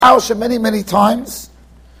Parshas many, many times.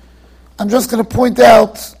 I'm just going to point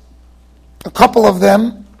out a couple of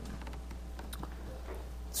them.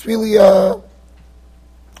 It's really a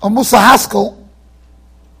Musa Haskell.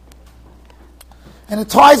 And it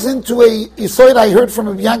ties into a Yisoid I heard from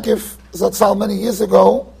Rabbi Yankiv Zatzal many years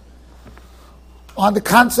ago on the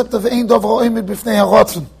concept of Ein Davar Omeid Bifnei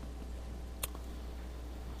Haratzon.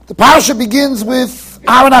 The parasha begins with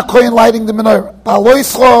Aaron HaKohen lighting the menorah.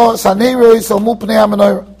 Behaaloscha saneros al mul pnei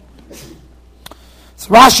menorah. So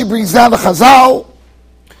Rashi brings down the Chazal.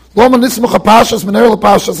 Loma nismuch Parshas menorah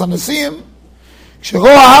leParshas Hanesim. Kshero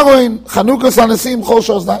Aaron Chanukas Hanesim chol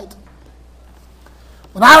shos night.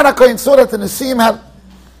 When Aaron HaKohen saw that the Nesim had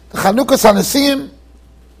the Chanukas Hanesim,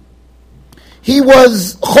 he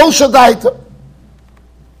was chol shadaita.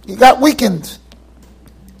 He got weakened.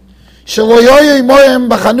 So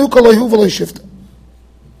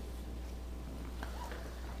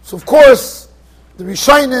of course, the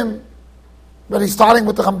Rishonim, but he's starting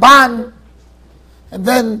with the Ramban, and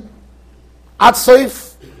then Ad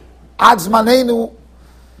Soif, Ad Zmanenu,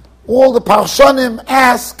 all the Parshonim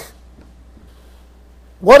ask,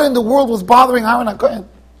 what in the world was bothering Aaron HaKohen?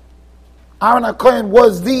 Aaron HaKohen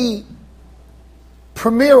was the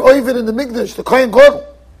premier Ovid in the Mikdash, the Kohen Gadol.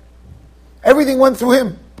 Everything went through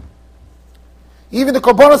him. Even the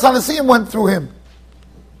Korbanos Hanesim went through him.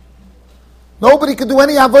 Nobody could do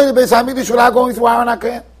any Avodah Beis HaMikdash without going through Aaron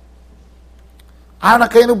HaKohen. Aaron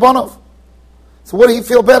HaKohen Ubonov. So what do he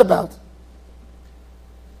feel bad about?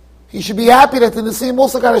 He should be happy that the Nesim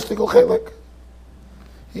also got a shtickle chelik.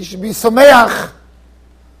 He should be sameach,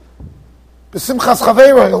 b'simchas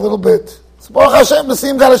chaveiroi a little bit. So Baruch Hashem,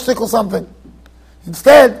 Nesim got a shtickle something.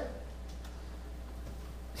 Instead,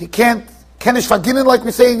 he can't kenish faginin like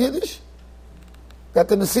we say in Yiddish. That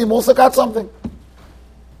the Nesim also got something.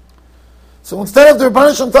 So instead of the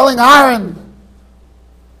Rebbeinu Shalom telling Aaron,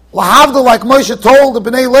 lahavdil like Moshe told the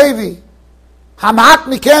Bnei Levi, hamat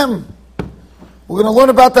mikem. We're going to learn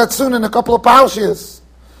about that soon in a couple of parashas.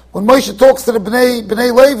 When Moshe talks to the Bnei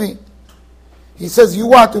Levi, he says, you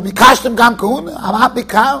what? To be kashtem gam kahuna? Hamat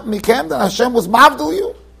mikem, that Hashem was mavdil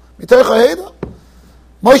you? Mitoich ha'eda?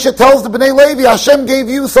 Moshe tells the Bnei Levi, Hashem gave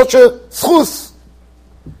you such a schus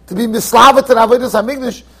to be mislavet to the Avodas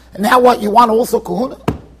HaMikdash, and now what, you want also kahuna?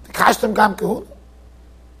 Kashtem gam kahuna?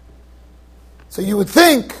 So you would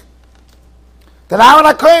think that Aaron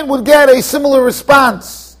HaKohen would get a similar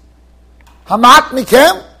response. Hamat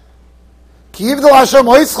mikem? Ki yivdel Hashem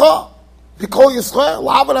oischa? Vikol Yisrael?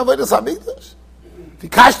 Lavet Avodas HaMikdash?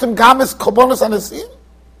 Vikashtem gam es korbanos hanesim?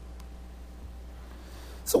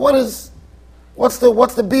 So what's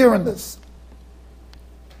the beer in this?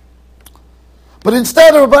 But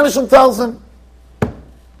instead, the Rebbeinu Shalom tells him,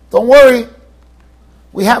 don't worry,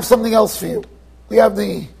 we have something else for you. We have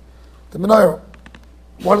the menorah.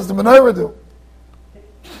 What does the menorah do?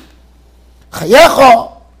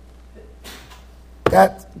 Chayecha,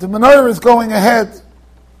 that the menorah is going ahead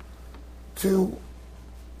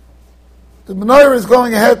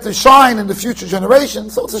to shine in the future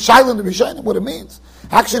generations. So it's a shayla to be shining, what it means.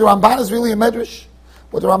 Actually, the Ramban is really a medrash.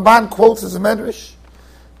 What the Ramban quotes is a medrash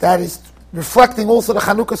that is reflecting also the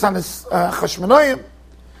Chanukas on his Chashmonoim.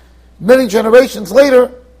 Many generations later,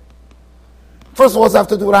 first of all, what does it have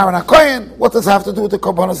to do with Aaron HaKohen? What does it have to do with the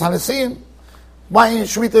Korbanos Hanesim? Why in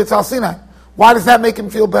Shemitah Tzal Sinai? Why does that make him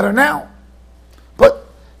feel better now? But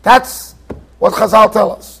that's what Chazal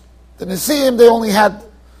tell us. The Nesim, they only had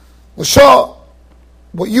L'Shah.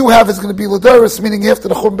 What you have is going to be L'Doris, meaning after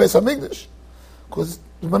the Churban Beis HaMikdash. Because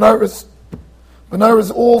the menorah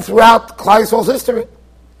is all throughout Klal Yisrael's history.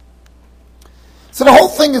 So the whole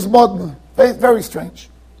thing is modern, very, very strange.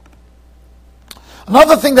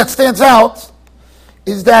 Another thing that stands out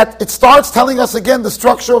is that it starts telling us again the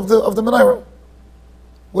structure of the menorah.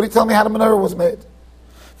 What do you tell me how the menorah was made?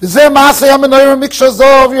 V'zeh ma'aseh ha-menorah miksha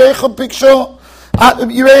zov yirecha piksha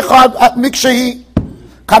yirecha at mikshahi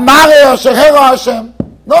kamare asher hera Hashem.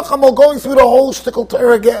 Nachamol going through the whole shtickle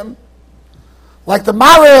Torah again. Like the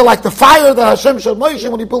mare, like the fire that Hashem showed Moshe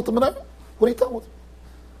when he built the menorah. What do you tell me?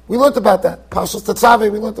 We learned about that. Parshas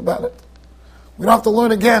Tetzaveh, we learned about it. We don't have to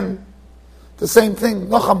learn again the same thing,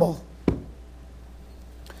 Nochamol.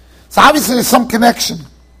 So obviously there's some connection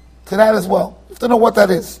to that as well. You have to know what that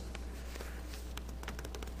is.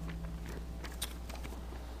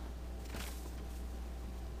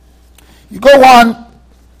 You go on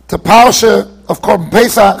to Parsha of Korban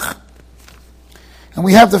Pesach, and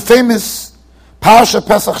we have the famous Parsha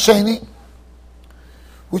Pesach Sheni,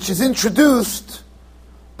 which is introduced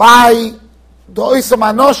by the Oisam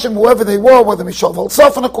Anoshim, whoever they were, whether Mishav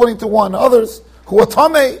Al-Sofan according to one, others who are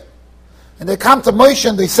Tomei, and they come to Moshe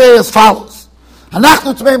and they say as follows: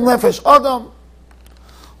 Anachnu tmeim nefesh adam.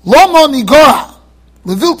 Lomo nigoa.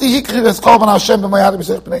 Levilti hikri ves korban Hashem b'mayad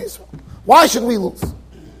b'seich b'nei Yisrael. Why should we lose?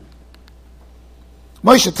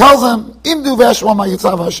 Moshe tells them, Imdu v'eshma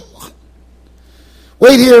ma'yitzav Hashem.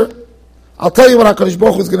 Wait here. I'll tell you what HaKadosh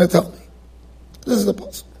Baruch Hu is going to tell me. This is the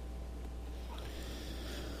puzzle.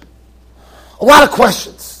 A lot of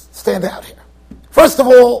questions stand out here. First of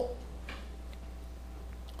all,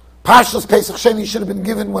 Parshas Pesach Sheni should have been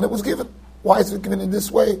given when it was given. Why is it given in this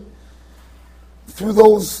way? Through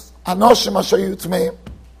those Anoshim Ashayu Tmeim.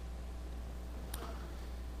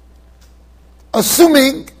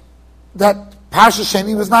 Assuming that Parshas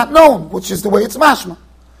Sheni was not known, which is the way it's mashma.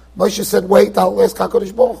 Moshe said, wait, I'll ask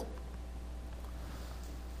HaKadosh Baruch Hu.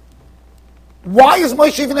 Why is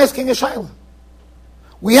Moshe even asking a shayla?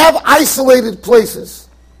 We have isolated places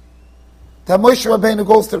that Moshe Rabbeinu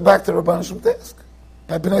goes back to the Rabban Shem to ask.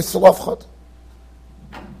 By Bnei Salafchot,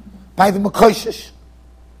 by the Mekoshish,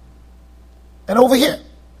 and over here.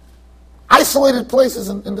 Isolated places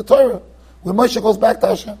in the Torah where Moshe goes back to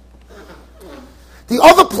Hashem. The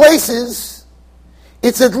other places,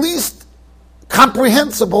 it's at least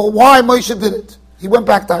comprehensible why Moshe did it. He went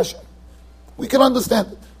back to Hashem. We can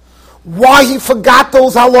understand it. Why he forgot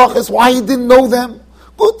those halachas, why he didn't know them.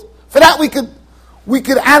 Good. For that we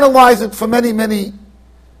could analyze it for many, many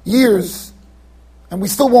years, and we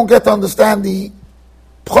still won't get to understand the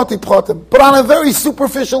proti protim. But on a very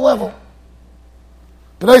superficial level,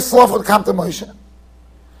 Bnei Yisrael would come to Moshe.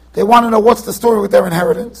 They want to know what's the story with their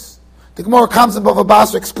inheritance. The Gemara comes in Bava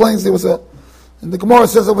Basra, explains and the Gemara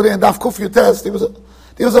says over there in Daf Kuf Yutes,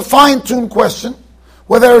 there was a fine-tuned question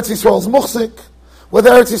whether Eretz Yisrael is muchzik, whether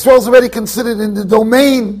Eretz Yisrael is already considered in the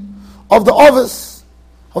domain of the Ovis,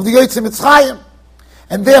 of the Yotzei Mitzrayim,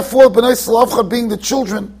 and therefore Bnei Tzlofcha, being the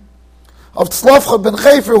children of Tzlofcha ben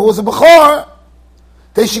Chefer, who was a Bechor,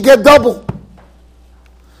 they should get double.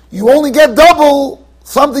 You only get double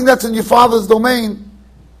something that's in your father's domain.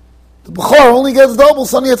 The Bechor only gets double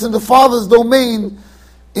something that's in the father's domain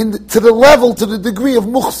to the degree of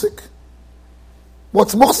muchzik.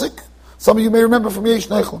 What's muchzik? Some of you may remember from Yesh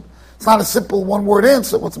Neichel. It's not a simple one-word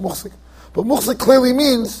answer, what's muchzik. But muchzik clearly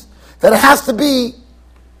means that it has to be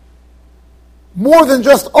more than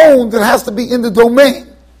just owned, it has to be in the domain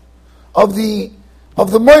of the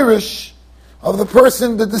Moirish, of the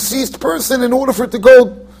person, the deceased person, in order for it to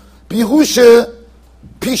go Bihusha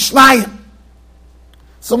Pishnayim.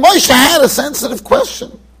 So Moshe had a sensitive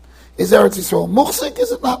question. Is Eretz Yisrael muchzik?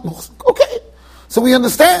 Is it not muchzik? Okay. So we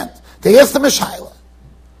understand. They asked the Meshayla.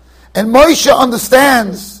 And Moshe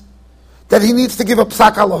understands that he needs to give a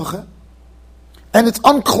psak halacha. And it's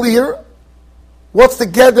unclear what's the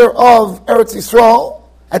gather of Eretz Yisrael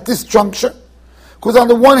at this juncture. Because on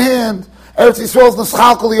the one hand, Eretz Yisrael is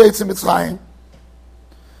Neschalkel Yotzei Mitzrayim.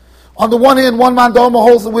 On the one hand, one man Doma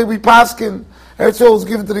holds the way we paskin, Eretz Yisrael was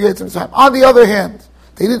given to the Yotzei Mitzrayim. On the other hand,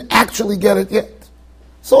 they didn't actually get it yet.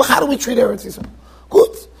 So how do we treat Eretz Yisrael?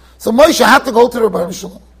 Good. So Moshe had to go to the Rebbeinu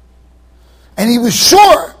Shalom. And he was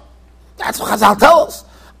sure, that's what Chazal tell us,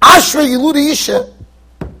 Ashrei Yiludi Isha,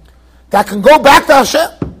 that can go back to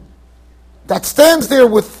Hashem, that stands there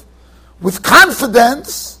with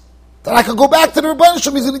confidence, that I can go back to the Rebbeinu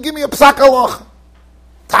Shalom, he's going to give me a psak halacha.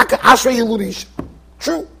 Ashrei Yiludi Isha.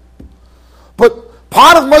 True. But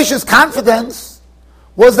part of Moshe's confidence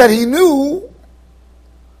was that he knew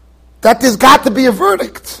that there's got to be a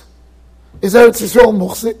verdict. Is Eretz Yisrael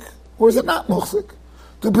muchzik, or is it not muchzik?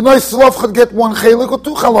 Do Bnei Tzlofcha get one chelik or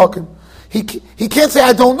two chalakim? He can't say,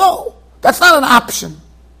 I don't know. That's not an option.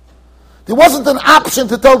 There wasn't an option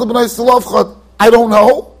to tell the Bnei Tzlofcha, I don't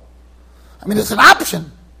know. I mean, it's an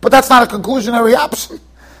option, but that's not a conclusionary option.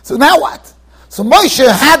 So now what? So Moshe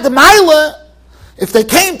had the Maila. If they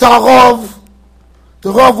came to Harav,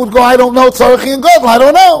 the Rav would go, I don't know, Tzarech and Godel, I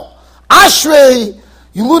don't know. Ashrei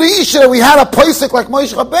Yiludi Isha, we had a Pesach like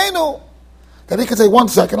Moshe Rabbeinu, that he could say, 1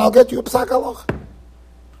 second, I'll get you a psak halacha.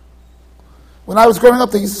 When I was growing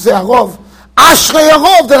up, they used to say, Harav, Ashrei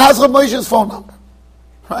Harav, that has Rav Moshe's phone number.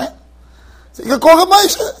 Right? So you can call Rav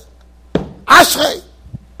Moshe. Ashrei.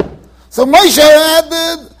 So Moshe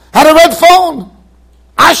had a red phone.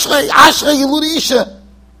 Ashrei Yiludi Isha.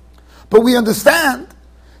 But we understand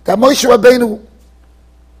that Moshe Rabbeinu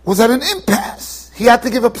was at an impasse. He had to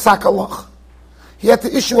give a psak halacha. He had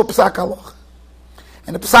to issue a psak halacha.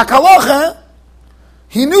 And the psak halacha,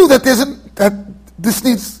 he knew that this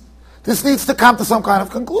needs to come to some kind of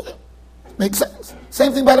conclusion. Makes sense.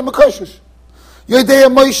 Same thing by the Mekoshish. Yodei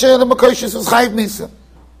Moshe, the Mekoshish was chayiv misa.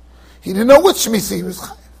 He didn't know which misa he was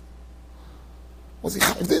chayiv. Was he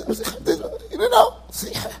chayiv this? Was he chayiv this? He didn't know.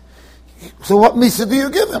 So what misa do you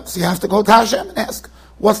give him? So you have to go to Hashem and ask,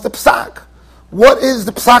 what's the psak? what is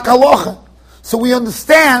the Psak Halacha. So we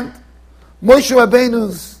understand Moshe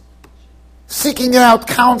Rabbeinu's seeking out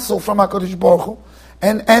counsel from HaKadosh Baruch Hu,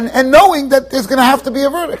 and knowing that there's going to have to be a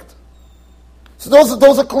verdict. So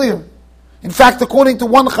those are clear. In fact, according to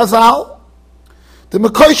one Chazal, the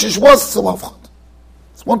Mekoshish was Tzilavchot.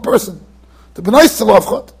 It's one person. The B'nai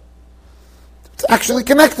Tzilavchot, it's actually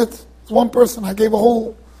connected. It's one person. I gave a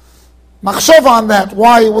whole machshava on that,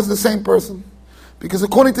 why it was the same person. Because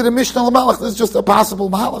according to the Mishnah L'Melech, this is just a possible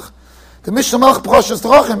Mahalach. The Mishnah L'Melech Parshas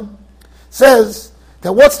Behaaloscha says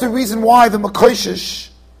that what's the reason why the Mekoshish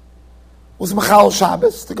was Mechal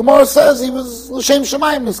Shabbos? The Gemara says he was L'Shem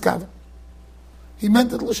Shemayim Niskaver. He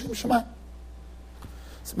meant it L'Shem Shemayim.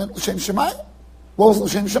 He meant L'Shem Shemayim. What was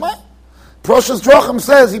L'Shem Shemayim? Parshas Drachim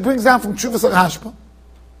says, he brings down from Tshuvas HaRashba,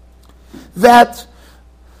 that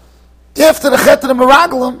after the Chet of the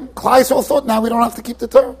Meraglim, Klai Yisrael thought, now we don't have to keep the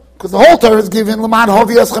Torah. Because the whole Torah is given, L'man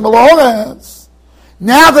Hovi Eschem Elohorez.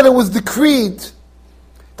 Now that it was decreed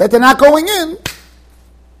that they're not going in,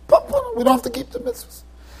 we don't have to keep the mitzvahs.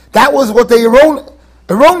 That was what they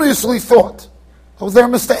erroneously thought. That was their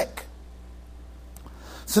mistake.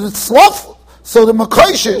 So the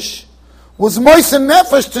Mekoshish was Moisen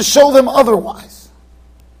Nefesh to show them otherwise.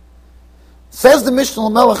 Says the Mishnah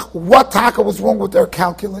L'Melech, what taka was wrong with their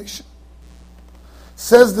calculation?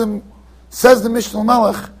 Says the Mishnah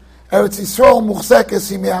L'Melech, Eretz Yisrael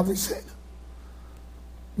Muchzekes Yimei Aviseinu.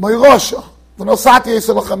 Moirosha. V'nosati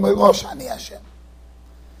Yisrael Moirosha Ani Hashem.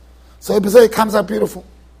 So it comes out beautiful.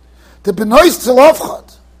 The B'nai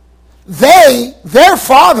Tzilavchot, their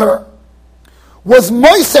father, was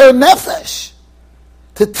Moiser Nefesh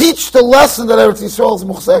to teach the lesson that Eretz Yisrael is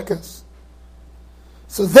Muchzekes.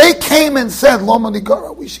 So they came and said, Lo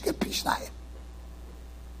Manigara, we should get Pishnayim.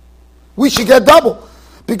 We should get double.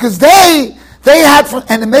 Because they had,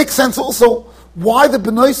 and it makes sense also why the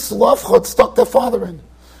B'nai Tzilavchot stuck their father in.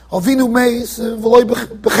 Avinu Meis, V'loi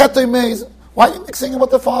B'chetoi Meis. Why are you mixing in what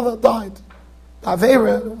their father died?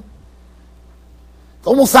 Avera. It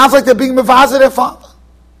almost sounds like they're being mevazer their father.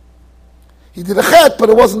 He did a chet, but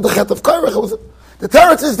it wasn't the chet of Korach. The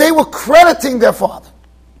Teretz is they were crediting their father.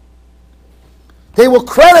 They were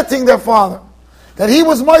crediting their father that he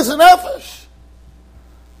was Moisen Nefesh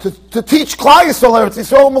to teach Klai Yisrael Eretz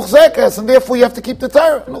Yisrael Muchzekes, and therefore you have to keep the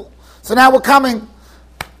Torah. No. So now we're coming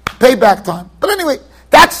payback time. But anyway,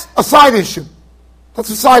 that's a side issue. That's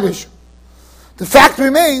a side issue. The fact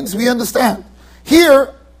remains, we understand.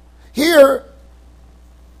 Here, they're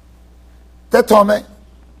Tomei.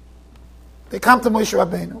 They come to Moshe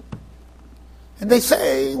Rabbeinu, and they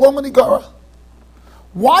say, Lo Manigara.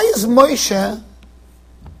 Why is Moshe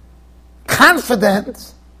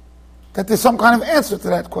confident that there's some kind of answer to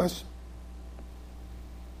that question?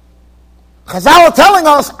 Chazal are telling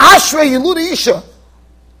us, Ashrei Yiludi Isha,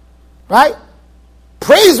 right?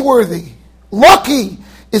 Praiseworthy, lucky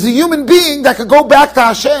is a human being that could go back to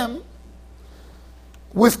Hashem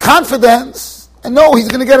with confidence and know he's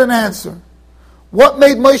going to get an answer. What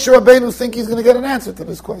made Moshe Rabbeinu think he's going to get an answer to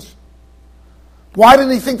this question? Why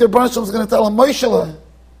didn't he think the Rebbeinu Shalom was going to tell him, Moshe,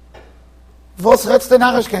 was redst du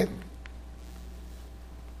Narishkeit?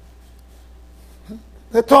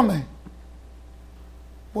 They're Tomei.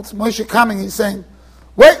 What's Moshe coming? He's saying,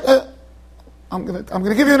 wait, I'm going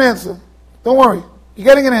to give you an answer. Don't worry, you're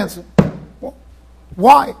getting an answer.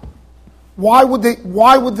 Why? Why would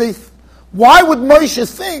Moshe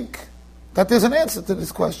think that there's an answer to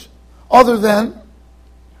this question? Other than,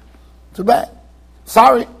 too bad.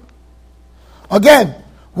 Sorry. Again,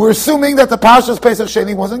 we're assuming that the Parshas Pesach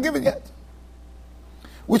Sheni wasn't given yet.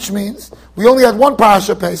 Which means, we only had one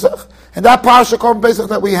Parasha Pesach, and that Parasha Korban Pesach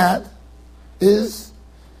that we had is,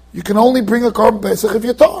 you can only bring a Korban Pesach if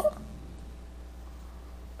you're Torah.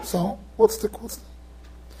 So, what's the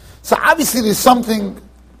So obviously there's something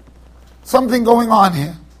going on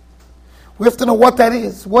here. We have to know what that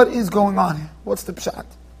is. What is going on here? What's the pshat?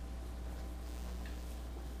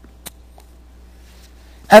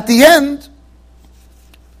 At the end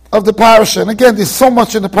of the parasha, and again, there's so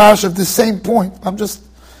much in the parasha of the same point.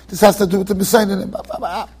 This has to do with the Messiah.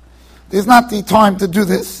 There's not the time to do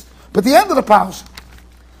this. But the end of the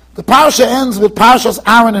parasha ends with Parashas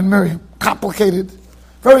Aaron and Miriam. Complicated,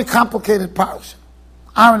 very complicated parasha.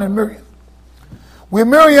 Aaron and Miriam. Where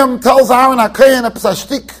Miriam tells Aaron, Akayin a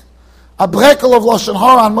psashtik, a brekel of Lashon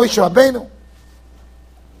Hara on Moshe Rabbeinu.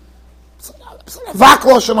 Vak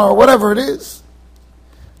Lashon Hara, whatever it is.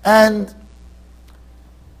 And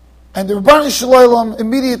the Rebbeinu Shalom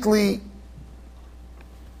immediately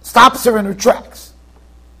stops her in her tracks.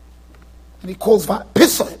 And he calls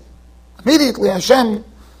Pisah. Immediately Hashem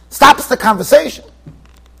stops the conversation.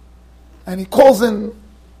 And he calls in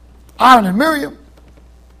Aaron and Miriam.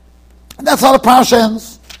 And that's how the parasha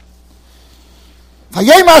ends.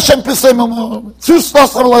 Vayem Hashem Pisei Mimor, Tzus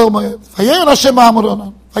Vosam Leil Vayem Hashem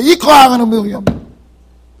Amoron, Vayikra Aaron and Miriam.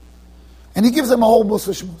 And he gives them a whole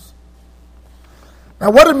Musar Shmuz.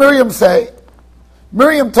 Now what did Miriam say?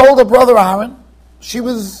 Miriam told her brother Aaron, she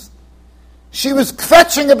was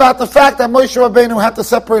kvetching about the fact that Moshe Rabbeinu had to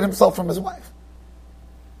separate himself from his wife.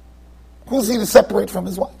 Who's he to separate from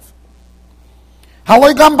his wife?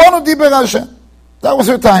 Haloi Gambonu Diber Hashem. That was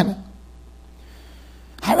her time.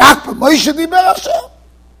 Harak b'Moshe Diber Hashem.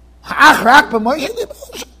 Harak b'Moshe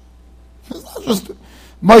Diber Hashem. It's not just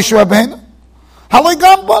Moshe Rabbeinu. Haloi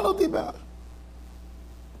Gambonu Diber Hashem.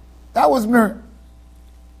 That was Miriam.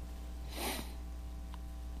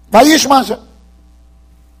 Vayish Masha.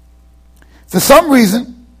 For some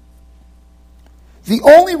reason, the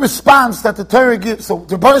only response that the Torah gives, so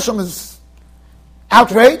the Baruch is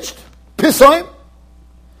outraged, Pisoim.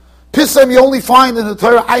 Pisoim you only find in the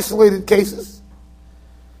Torah isolated cases.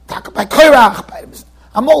 Talk by Korach, by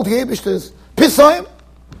Amol, the Eibishter's Pisoim,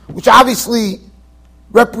 which obviously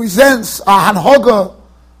represents a Hanhoga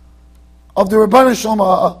of the Rebbeinu Shalom,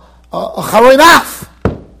 a Charoinaf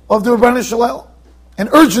of the Rebbeinu Shalom, an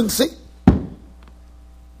urgency.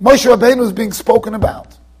 Moshe Rabbeinu is being spoken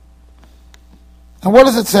about. And what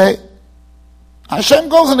does it say? Hashem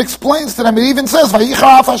goes and explains to them. It even says,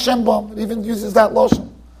 Vayicharaf Hashem bom. It even uses that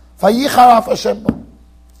lotion. Vayicharaf Hashem bom.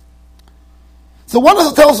 So what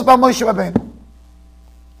does it tell us about Moshe Rabbeinu?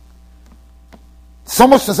 So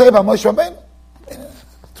much to say about Moshe Rabbeinu.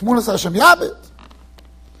 Tmunas Hashem Yabit.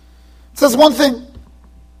 It says one thing.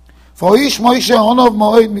 V'oish Moshe honov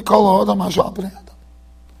moed mikol ha'odam ha'shal b'nei adam.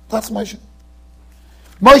 That's Moshe.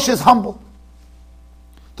 Moshe is humble.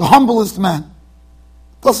 The humblest man.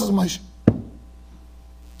 This is Moshe.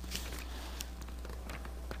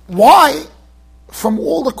 Why, from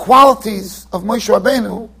all the qualities of Moshe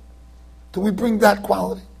Rabbeinu, do we bring that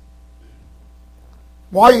quality?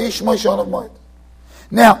 Why Ish Moshe on of Moed?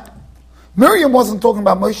 Now, Miriam wasn't talking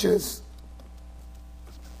about Moshe's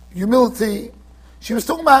humility. She was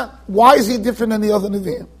talking about why is he different than the other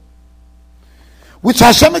Nevi'im? Which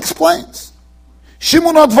Hashem explains.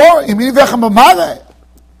 Shimun Advar,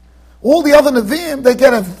 all the other Nevi'im, they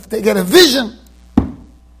get a vision.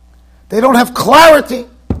 They don't have clarity.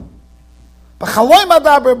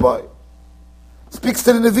 Speaks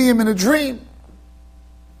to the Nevi'im in a dream.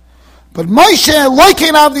 But Moshe,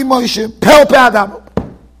 Loikein Avdi Moshe, Pel Pe'adamu.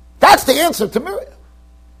 That's the answer to Miriam.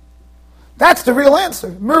 That's the real answer.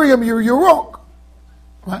 Miriam, you're wrong.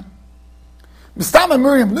 Right? Mistam and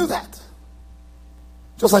Miriam knew that.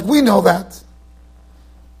 Just like we know that.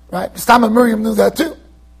 Right? Mistam and Miriam knew that too.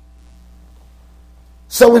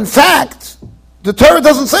 So in fact, the Torah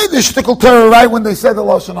doesn't say the shtickle Torah right when they said the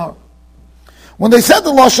Lashon Hara. When they said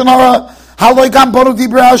the Lashon Hara, Haloi Gam Bonu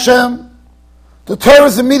Dibra Hashem, the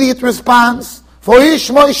Torah's immediate response, for Ish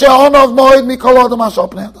Moshe Onov Moed Mikol Adam Hashal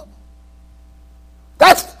Pnei Adam.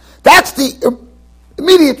 That's the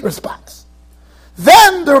immediate response.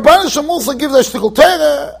 Then the Rebbeinu Shalom also gives a shtickle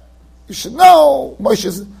Torah. You should know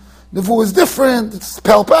Moshe's Nevu is different. It's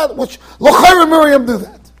Pelpat, which Lochar and Miriam do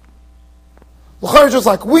that. Lochar is just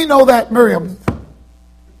like we know that Miriam knew that.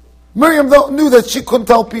 Miriam knew that she couldn't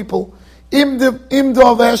tell people. She knew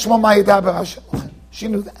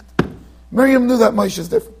that. Miriam knew that Moshe is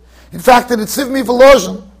different. In fact, in Tzivmi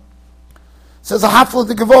Volozhin, says a Hafla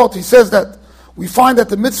de Gevot, he says that we find that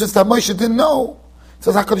the mitzvahs that Moshe didn't know, it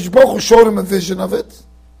says HaKadosh Baruch Hu showed him a vision of it.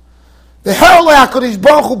 The Herle HaKadosh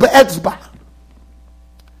Baruch Hu be'etzba.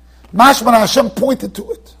 Mashman Hashem pointed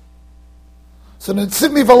to it. So the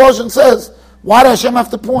Tzivmi Volozhin says, why does Hashem have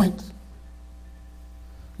to point?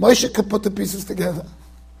 Moshe could put the pieces together.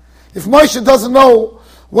 If Moshe doesn't know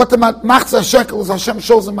what the Machzah Shekel is, Hashem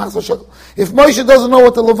shows him Machzah Shekel. If Moshe doesn't know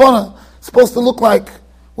what the Levana is supposed to look like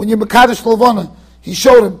when you're Mekadosh Levana, he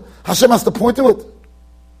showed him. Hashem has to point to it.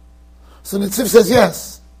 So Nitziv says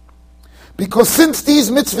yes. Because since these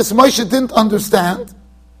mitzvahs Moshe didn't understand,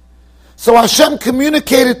 so Hashem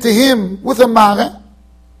communicated to him with a Mara,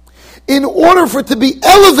 in order for it to be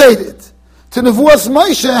elevated to Nevuas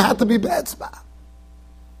Moshe, it had to be Be'etzbah.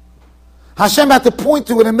 Hashem had to point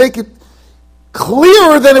to it and make it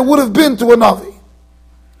clearer than it would have been to a Navi.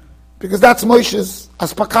 Because that's Moshe's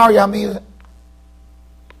Aspakar Yamir.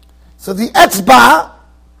 So the Etzbah,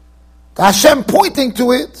 the Hashem pointing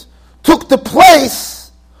to it, took the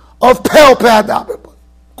place of Pel Pe'adam,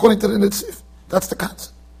 according to the Nitziv. That's the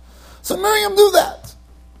concept. So Miriam knew that.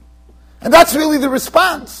 And that's really the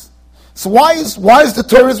response. So why is the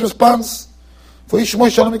Torah's response for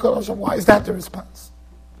Yishmoy Shalom Yikol Hashem? Why is that the response?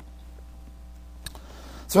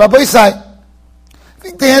 So Rabbi say, I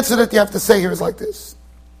think the answer that you have to say here is like this.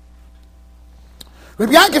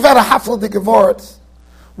 Rabbi Yankov had a hafla de gevort,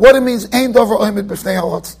 what it means, Ein Davar Omeid Bifnei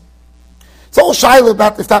Haratzon. It's all shaila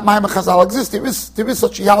about if that Maimon Chazal exists. There is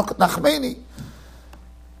such a Yalkut Nachmani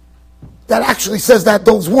that actually says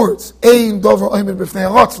those words, Ein Davar Omeid Bifnei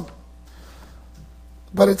Haratzon.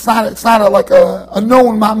 But it's not like a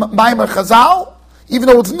known Maimon Chazal, even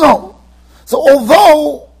though it's known. So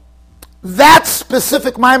although that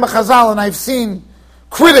specific Maimon Chazal, and I've seen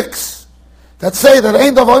critics that say that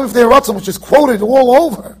Ein Davar Omeid Bifnei Haratzon, which is quoted all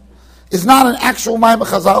over, is not an actual Maimon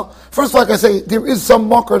Chazal. First, like I say, there is some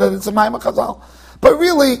mocker that it's a Maimon Chazal. But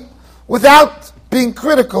really, without being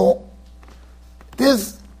critical,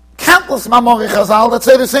 there's countless Mamori Chazal that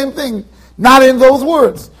say the same thing, not in those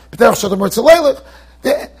words. The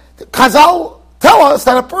Chazal tell us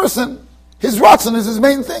that a person, his Ratzon is his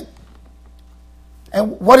main thing.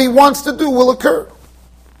 And what he wants to do will occur.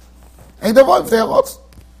 Ein Davar Bifnei Haratzon.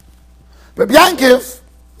 Rabbi Yankov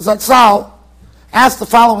Zatzal asked the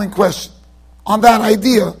following question on that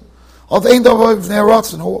idea of Ein Davar Bifnei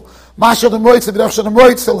Haratzon, or Masha dem Roitze b'derech shel dem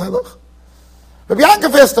Roitze l'helech. Rabbi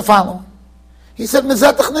Yankov asked the following. He said,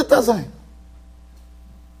 "Mezetach nit azay."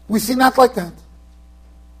 We see not like that.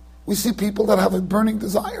 We see people that have a burning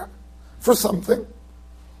desire for something.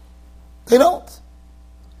 They don't.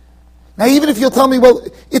 Now, even if you'll tell me, well,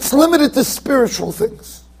 it's limited to spiritual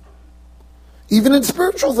things. Even in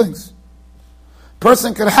spiritual things, a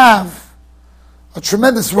person could have a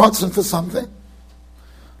tremendous ratzon for something.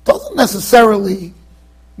 Doesn't necessarily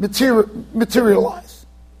materialize.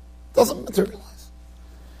 Doesn't materialize.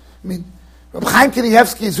 I mean, Reb Chaim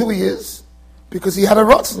Kanievsky is who he is because he had a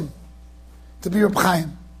ratzon to be Reb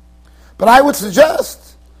Chaim. But I would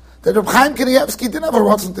suggest that Reb Chaim Kanievsky didn't have a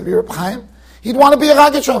ratzon to be Reb Chaim. He'd want to be a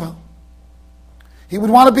Ragat Shavel. He would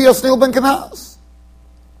want to be a Snil Ben Kanaz.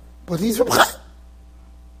 But he's Reb Chaim,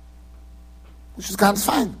 which is ganz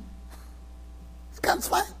fine. It's ganz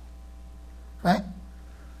fine. Right?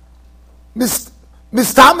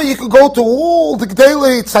 Mistama, you could go to all the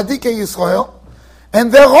Gdei Tzadikei Yisrael, and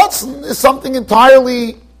their Ratzon is something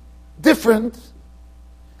entirely different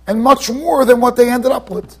and much more than what they ended up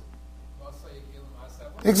with.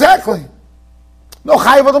 Exactly. No,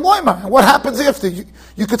 Chayiv Adam Loimar. What happens after?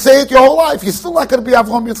 You could say it your whole life. You're still not going to be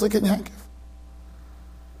Avram, Yitzchak, and Yankov.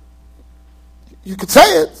 You could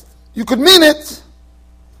say it. You could mean it.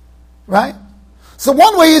 Right? So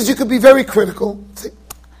one way is you could be very critical. Say,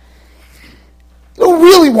 you don't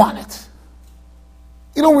really want it.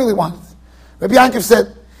 You don't really want it. Rabbi Yankov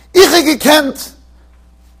said, Ich gekent,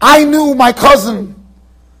 I knew my cousin,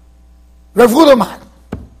 Rav Rudiman.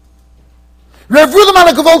 Rav Rudiman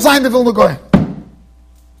a gewollt sein, der will nur gehen.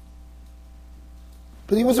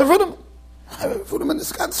 But he was Rav Rudiman. Rav Rudiman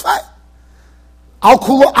is ganz fine. Al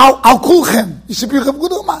kulchem. You should be Rav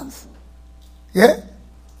Rudiman. Yeah?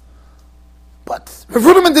 But Rav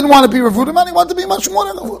Rudiman didn't want to be Rav Rudiman, he wanted to be much more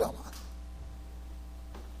than Rav Rudiman.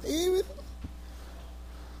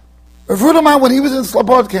 Rav Rudiman, when he was in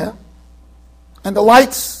Slobodka, and the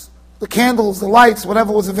lights, the candles, the lights,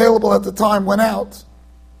 whatever was available at the time went out,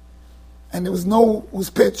 and it was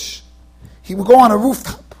pitch, he would go on a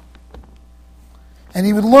rooftop, and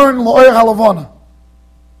he would learn Lo'er HaLavana.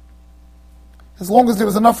 As long as there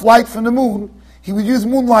was enough light from the moon, he would use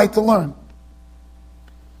moonlight to learn.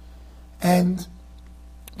 And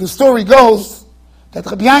the story goes that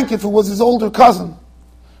Rabbi Yankov, who was his older cousin,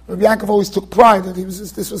 Rabbi Yankov always took pride that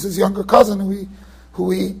this was his younger cousin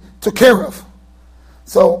who he took care of.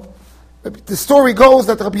 So the story goes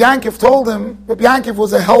that Rabbi Yankov told him, Rabbi Yankov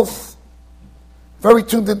was very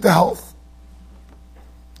tuned into health.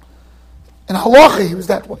 In halacha, he was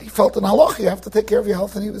that way. He felt in halacha, you have to take care of your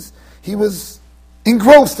health, and he was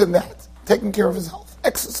engrossed in that, taking care of his health,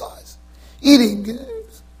 exercise, eating.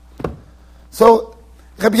 So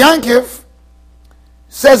Rabbi Yankov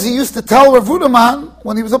says he used to tell Rav Rudiman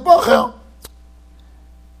when he was a bocher,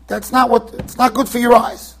 it's not good for your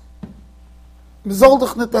eyes. It's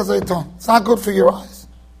not good for your eyes.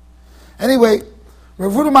 Anyway,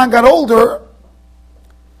 Rav Rudiman got older,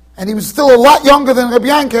 and he was still a lot younger than Rabbi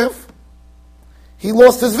Yankov. He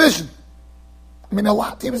lost his vision. I mean, a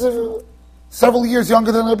lot. He was several years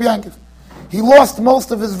younger than Rabbi Yankov. He lost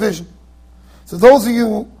most of his vision. So those of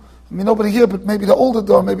you, I mean, nobody here, but maybe the older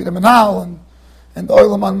door, maybe the Menal and the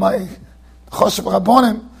Oilam on my Choshev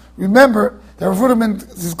Rabbonim, remember that Rav Rudiman,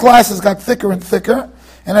 his glasses got thicker and thicker,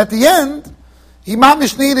 and at the end, he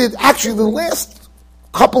mamish needed, actually the last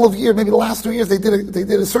couple of years, maybe the last 2 years, they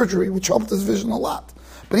did a surgery which helped his vision a lot.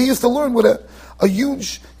 But he used to learn with a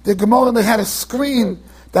huge, the Gemara, they had a screen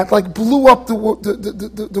that like blew up the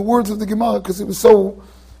words of the Gemara because it was so.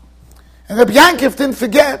 And Rabbi Yankov didn't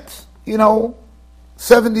forget,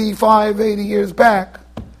 75, 80 years back.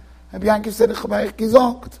 Rabbi Yankov said,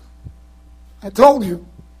 I told you.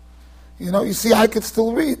 You see, I could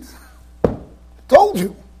still read. I told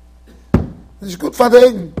you. This is good for the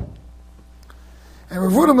Eden. And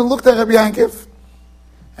Rav Rudinsky looked at Rabbi Yankov,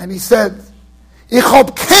 and he said, Ich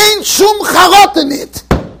hab kein shum charot in it.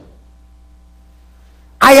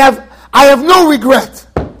 I have no regret.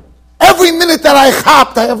 Every minute that I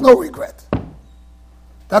chapped, I have no regret.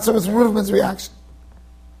 That's what was Reuven's reaction.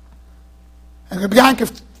 And Rabbi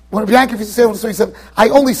Yankov, when Rabbi Yankov used to say it, he said, I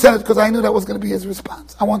only said it because I knew that was going to be his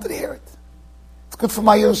response. I wanted to hear it. It's good for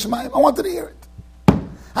my Yerushalayim. I wanted to hear it.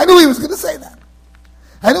 I knew he was going to say that.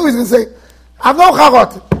 I knew he was going to say, I have no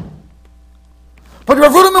charot. But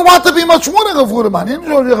Rav Rudinsky wanted to be much more than Rav Rudinsky. He didn't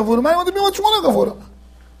know Rav Rudinsky. He wanted to be much more than Rav Rudinsky.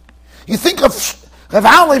 You think of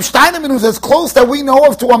Rav Leib Steinemann, who's as close that we know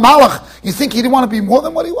of to a Malach, you think he didn't want to be more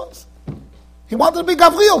than what he was? He wanted to be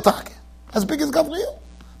Gavriel Take, as big as Gavriel.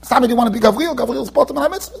 Some didn't want to be Gavriel. Gavriel's bottom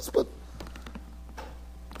and mitzvahs, but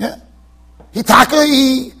yeah, he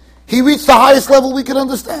reached the highest level we could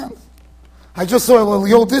understand. I just saw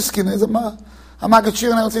Rudinsky is a Maggid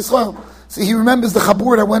Shiur in Eretz Yisrael. See, he remembers the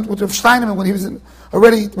Chabur that went with Rav Steinemann when he was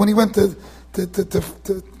when he went to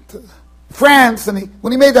France, and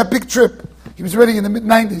when he made that big trip, he was already in the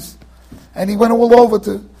mid-90s, and he went all over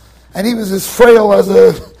and he was as frail as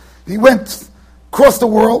he went across the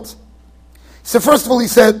world. So first of all, he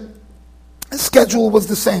said his schedule was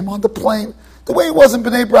the same on the plane. The way it was in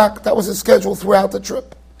Bnei Brak, that was his schedule throughout the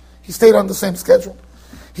trip. He stayed on the same schedule.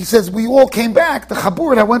 He says, we all came back, the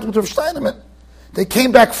Chabur that went with Rav Steinemann, they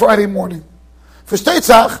came back Friday morning. For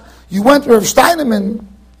Shteitzach, you went with Rav Steinemann,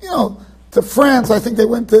 to France. I think they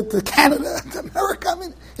went to Canada, to America. I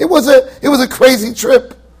mean, it was a crazy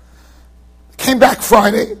trip. Came back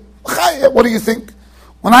Friday. What do you think?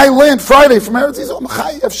 When I land Friday from Eretz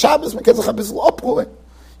Yisrael, Shabbos, you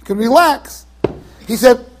can relax. He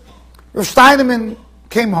said, Rav Steinemann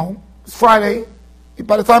came home. It was Friday.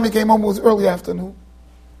 By the time he came home, it was early afternoon.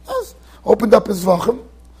 Yes. Opened up his Zvachim.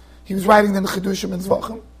 He was writing the Chidushim and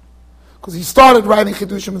Zvachim. Because he started writing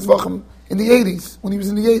Chidushim and Zvachim in the 80s, when he was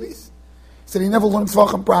in the 80s. He said he never learned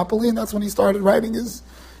Zvachim properly, and that's when he started writing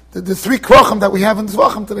the three Krochim that we have in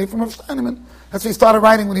Zvachim today from Rav Steinemann. That's what he started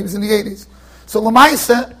writing when he was in the 80s. So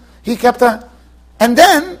Lamaisa, he kept on. And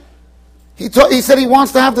then, he said he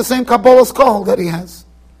wants to have the same Kabbalah's call that he has.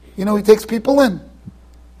 He takes people in.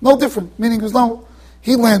 No different. Meaning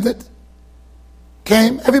he landed,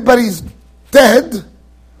 came, everybody's dead.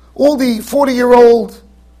 All the 40-year-old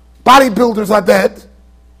bodybuilders are dead.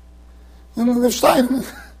 And Rav Steinemann,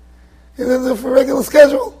 he has a regular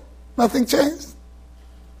schedule. Nothing changed.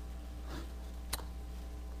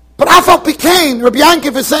 But Afal Pikain, Rabbi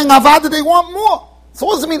Yankov is saying, Avada, they want more. So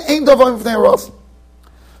what does it mean, Ein Davar Bifnei Haratzon?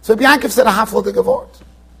 So Rabbi Yankov said a half-lodig word.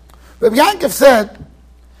 Rabbi Yankov said,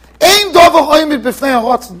 Ein Davar Omeid Bifnei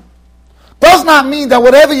Haratzon does not mean that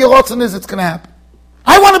whatever your Haratzon is, it's going to happen.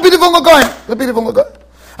 I want to be the Vilna Goyim.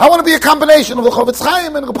 I want to be a combination of the Chovetz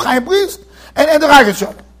Chaim and the Chaim Priest and the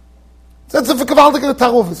Ragesh. That's a gewaltige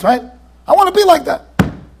Tarufis, right? I want to be like that.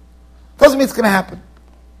 Doesn't mean it's going to happen.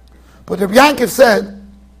 But Rabbi Yankov said,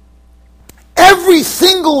 every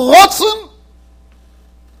single Ratzon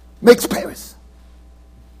makes Paris,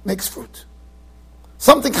 makes fruit.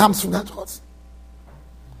 Something comes from that Ratzon.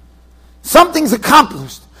 Something's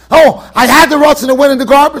accomplished. Oh, I had the Ratzon and it went in the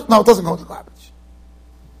garbage. No, it doesn't go in the garbage.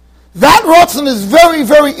 That Ratzon is very,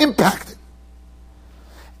 very impacting.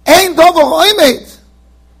 Ein Davar Omeid.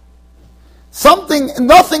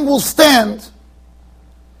 Nothing will stand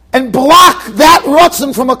and block that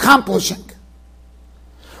Ratzon from accomplishing.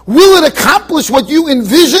 Will it accomplish what you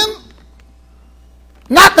envision?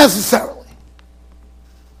 Not necessarily.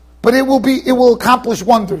 But it will accomplish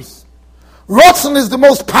wonders. Ratzon is the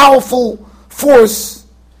most powerful force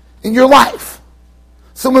in your life.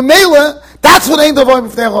 So Memela, that's what Ein Davar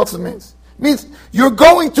Bifnei Haratzon means. It means you're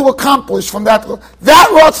going to accomplish from that. That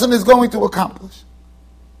Ratzon is going to accomplish.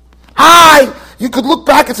 You could look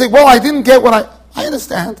back and say, well, I didn't get what I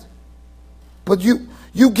understand. But you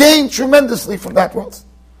gain tremendously from that Ratzon.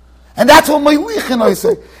 And that's what Melichin I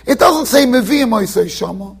say. It doesn't say Meviyim I say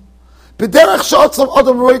Shama. B'derech Shatzav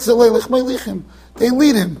Adam Roitze Leilech Melichim. They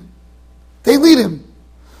lead him.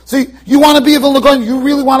 So you want to be a Vilna Goyim? You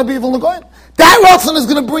really want to be a Vilna Goyim? That Ratzon is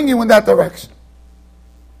going to bring you in that direction.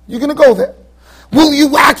 You're going to go there. Will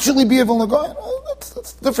you actually be a Vilna Goyim? Well,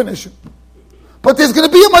 that's a different issue. But there's going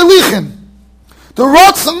to be a Melichin. The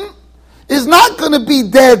Ratzon is not going to be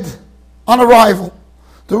dead on arrival.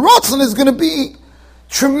 The Ratzon is going to be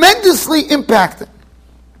tremendously impacted.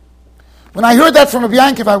 When I heard that from Rabbi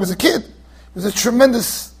Yankov, I was a kid. was a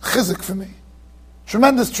tremendous chizuk for me.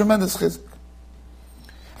 Tremendous chizuk.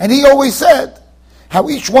 And he always said how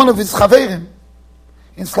each one of his chaverim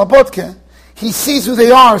in Slobodka, he sees who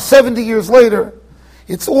they are 70 years later.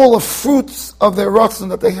 It's all the fruits of their Haratzon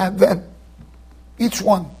that they had then. Each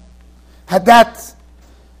one had that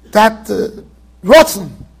Haratzon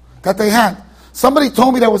that they had. Somebody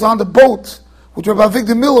told me that was on the boat with Rabbi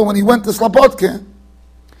Avigdor Miller when he went to Slobodka,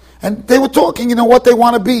 and they were talking, what they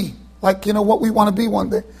want to be, what we want to be one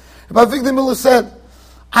day. Rabbi Avigdor Miller said,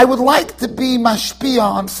 I would like to be mashpia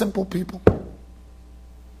on simple people.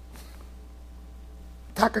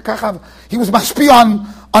 He was mashpia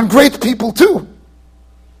on great people too.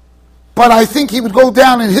 But I think he would go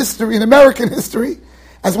down in history, in American history,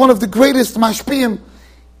 as one of the greatest mashpiyim,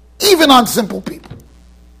 even on simple people.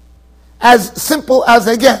 As simple as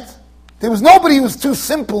they get. There was nobody who was too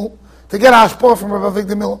simple to get hashpah from Rabbi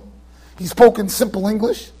Avigdor Miller. He spoke in simple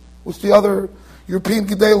English, which the other European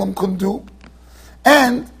gedalim couldn't do.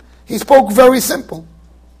 And he spoke very simple.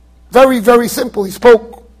 Very, very simple. He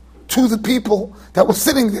spoke to the people that were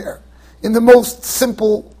sitting there in the most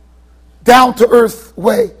simple, down-to-earth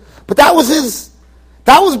way. But that was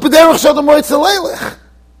B'derech Shodom Moitzel Leilech,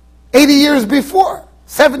 80 years before,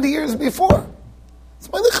 70 years before. It's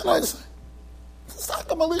Malichanais. It's not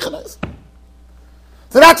the Malichanais.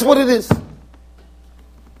 So that's what it is.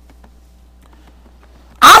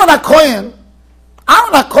 Aaron HaKohen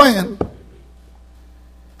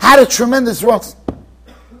had a tremendous Haratzon.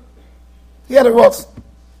 He had a Haratzon.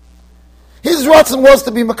 His Haratzon was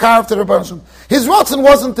to be Makarav to the Rebbe. His Haratzon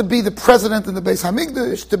wasn't to be the president in the Beis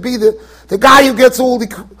Hamikdash, to be the guy who gets all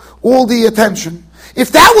the attention.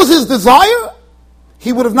 If that was his desire,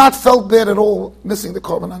 he would have not felt bad at all missing the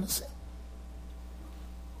Korban HaNesim.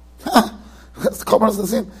 That's the Korban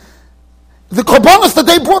HaNesim. The Korbanos that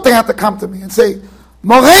they brought, they had to come to me and say,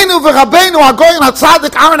 Moreinu v'Rabbeinu HaGoyen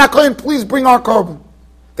HaTzadik Aaron HaKohen, please bring our Korban.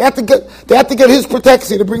 They had to get his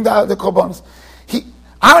protection to bring the Korbanos.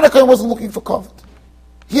 Aaron HaKohen wasn't looking for kavod.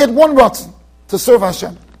 He had one Haratzon, to serve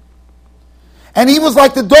Hashem. And he was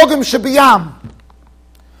like the Dogim Shebiyam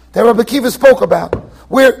that Rabbi Kiva spoke about,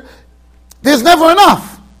 where there's never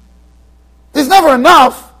enough. There's never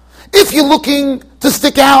enough if you're looking to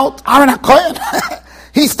stick out. Aaron HaKohen,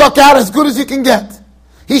 he stuck out as good as you can get.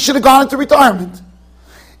 He should have gone into retirement.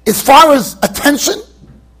 As far as attention,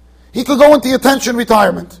 he could go into attention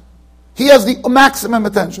retirement. He has the maximum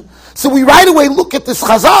attention. So we right away look at this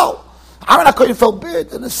Chazal. Aaron HaKohen felt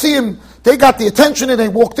big, and to see him, they got the attention, and they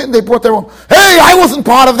walked in, they brought their own. Hey, I wasn't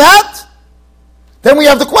part of that. Then we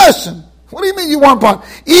have the question. What do you mean you weren't part?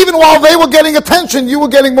 Even while they were getting attention, you were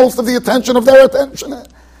getting most of the attention of their attention.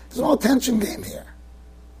 There's no attention game here.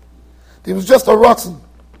 There was just a Haratzon.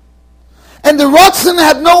 And the Haratzon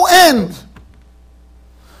had no end.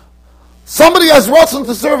 Somebody has Haratzon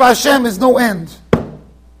to serve Hashem is no end.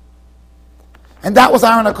 And that was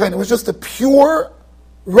Aaron HaKohen. It was just a pure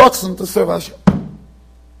Haratzon to serve Hashem.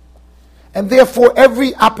 And therefore,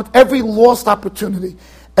 every lost opportunity,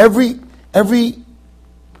 every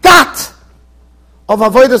dot of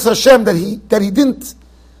avodas Hashem that he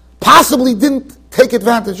possibly didn't take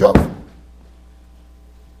advantage of,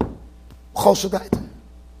 Chol Shaddai.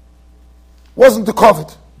 Wasn't the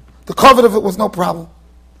kavod. The kavod of it was no problem.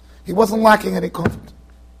 He wasn't lacking any kavod.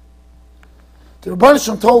 The Rebbe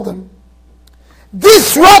Shem told him,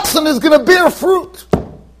 this Haratzon is going to bear fruit.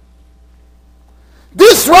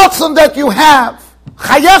 This Haratzon that you have,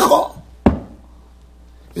 Chayecho,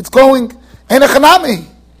 it's going, Enechanami.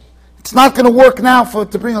 It's not going to work now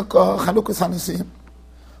to bring a Chanukas HaNesim,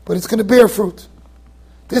 but it's going to bear fruit.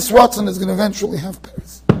 This Haratzon is going to eventually have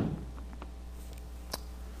pears.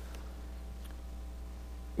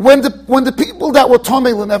 When the people that were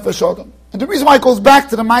Tomei L'Nefesh Adam, and the reason why it goes back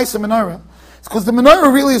to the Ma'aseh Menorah, is because the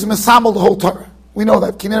Menorah really is Mesamel the whole Torah. We know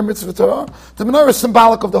that, Kinei Mitzvah Torah. The Menorah is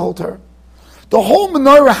symbolic of the whole Torah. The whole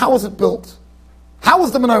Menorah, how was it built? How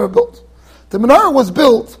was the Menorah built? The Menorah was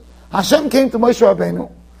built, Hashem came to Moshe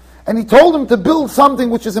Rabbeinu, and he told him to build something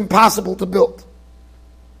which is impossible to build.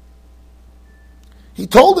 He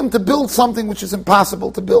told him to build something which is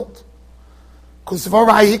impossible to build. Because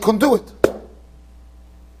he couldn't do it.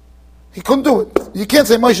 He couldn't do it. You can't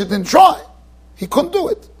say Moshe didn't try. He couldn't do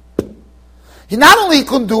it. He not only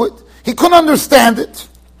couldn't do it, he couldn't understand it.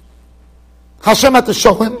 Hashem had to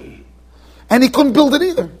show him. And he couldn't build it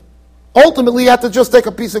either. Ultimately, he had to just take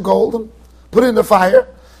a piece of gold and put it in the fire,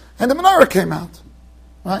 and the menorah came out.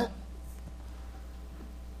 Right?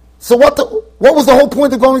 So what was the whole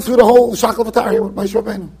point of going through the whole Shakel V'Tarya with Moshe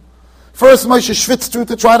Rabbeinu? First, Moshe schwitzed through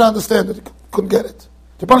to try to understand it. He couldn't get it.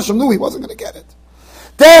 The Rebbe Shem knew he wasn't going to get it.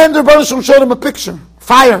 Then the Rebbe Shem showed him a picture.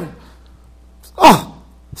 Fire.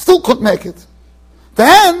 Still couldn't make it. The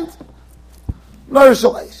end, nourish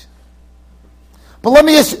Shalish. But let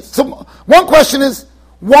me ask you, one question is,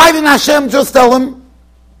 why didn't Hashem just tell him,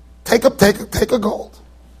 take a gold,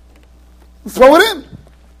 throw it in?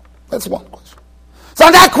 That's one question. So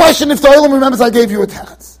on that question, if the Olam remembers, I gave you a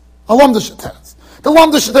teretz, a lamdish teretz. The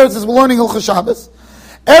lamdish teretz is we're learning Hilchos Shabbos.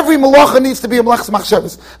 Every malacha needs to be a melechas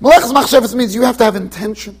machshavas. Melechas machshavas means you have to have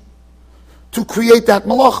intention to create that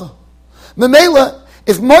malacha. Memela,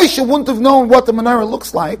 if Moshe wouldn't have known what the menorah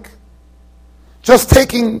looks like, just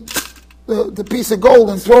taking the piece of gold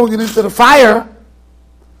and throwing it into the fire,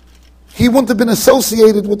 he wouldn't have been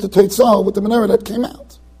associated with the Teitzah, with the menorah that came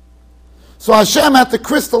out. So Hashem had to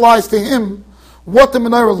crystallize to him what the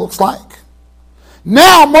menorah looks like.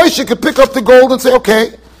 Now Moshe could pick up the gold and say,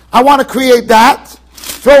 okay, I want to create that,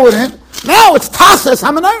 throw it in. Now it's Tases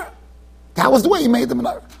HaMenorah. That was the way he made the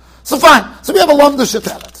menorah. So fine. So we have a Lamdish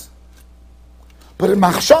Teretz. But in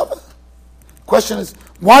Machshava, the question is,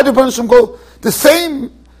 why did Baruch Hashem go the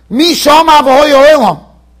same Mi Shama V'Hoya Olam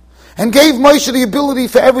and gave Moshe the ability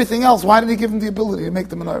for everything else? Why did he give him the ability to make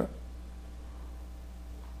the menorah?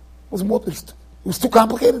 It was too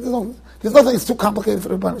complicated. There's nothing that's too complicated for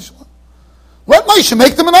the Rebbeinu Shalom. Let Moshe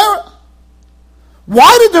make the menorah.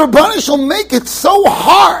 Why did the Rebbeinu Shalom make it so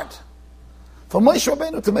hard for Moshe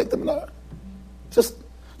Rabbeinu to make the menorah? Just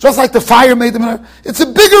like the fire made the menorah. It's a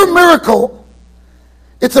bigger miracle.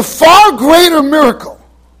 It's a far greater miracle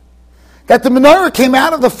that the menorah came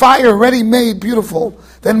out of the fire already made beautiful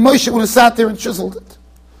than Moshe would have sat there and chiseled it.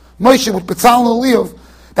 Moshe with Bezalel and Eliyav.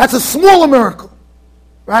 That's a smaller miracle.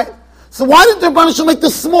 Right? So why didn't the Rebbeinu Shalom make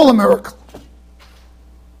this smaller miracle?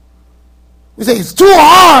 We say it's too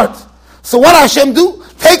hard. So what Hashem do?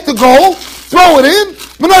 Take the gold, throw it in,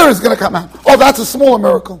 menorah is going to come out. Oh, that's a smaller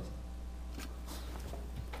miracle.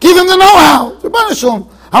 Give him the know-how. Rebbeinu Shalom.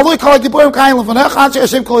 Give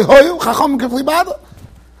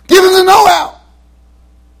him the know-how.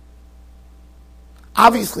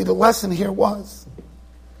 Obviously, the lesson here was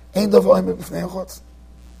Ein Davar Bifnei Haratzon.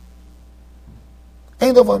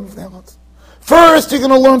 Ein Davar Bifnei Haratzon. First, you're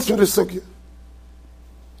going to learn through the sugya.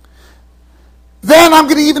 Then I'm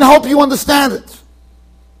going to even help you understand it.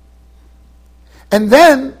 And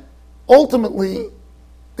then, ultimately,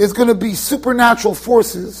 there's going to be supernatural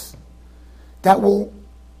forces that will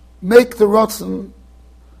make the Ratzon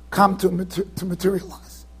come to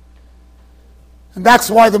materialize. And that's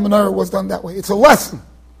why the menorah was done that way. It's a lesson. It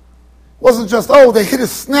wasn't just, they hit a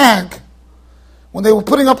snag. When they were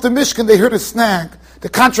putting up the Mishkan, they hit a snag. The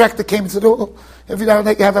contractor came and said, every now and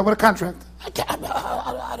then you have that with a contract. I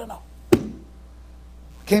don't know.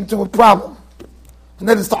 Came to a problem. And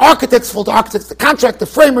then it's the architect's fault, the contract, the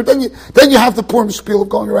framer, then you have the poor spiel of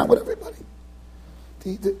going around with everybody.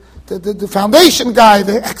 The foundation guy,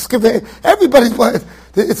 the excavator, everybody's blaming.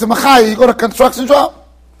 It's a machai, you go to a construction job,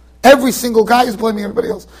 every single guy is blaming everybody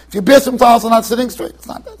else. If your basement tiles are not sitting straight, it's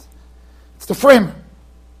not that. It's the framer,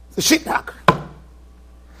 the sheetrocker.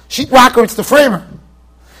 Sheetrocker, it's the framer.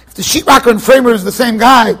 If the sheetrocker and framer is the same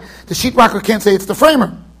guy, the sheetrocker can't say it's the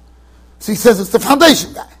framer. So he says it's the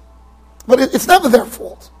foundation guy. But it's never their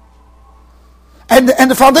fault. And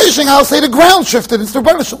the foundation guy will say the ground shifted, it's the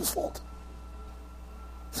Rebbeinu Shalom's fault.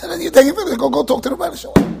 So then you better go talk to the Rebbeinu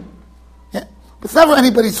Shalom. Yeah. But it's never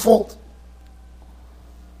anybody's fault.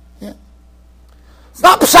 Yeah. It's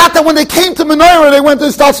not pshat that when they came to Menorah, they went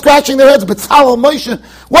to start scratching their heads, Bezalel, Moshe,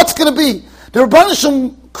 what's going to be? The Rebbeinu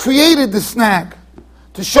Shalom created the snag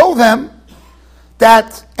to show them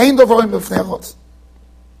that Ein Davar Bifnei Haratzon.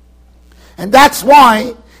 And that's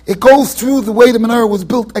why it goes through the way the menorah was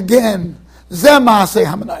built again. Zeh Maaseh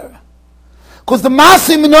HaMenorah. Because the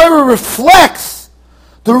Maaseh menorah reflects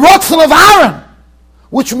the Ratzon of Aaron,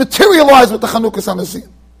 which materialized with the Chanukas HaNeziim.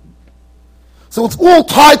 So it's all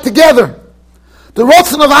tied together. The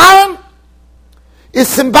Ratzon of Aaron is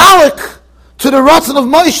symbolic to the Ratzon of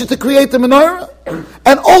Moshe to create the menorah,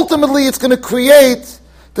 and ultimately it's going to create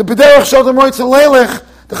the B'derech Shodem Roitzel Leilech,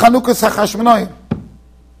 the Chanukas HaChashmonaim.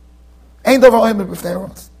 Ein Davar Bifnei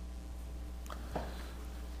Haratzon.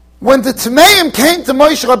 When the Tmeim came to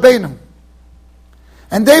Moshe Rabbeinu,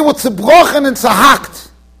 and they were tzibrochen and tzahakt,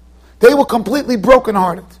 they were completely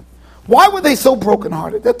brokenhearted. Why were they so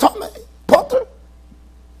brokenhearted? They're Tamei, Potter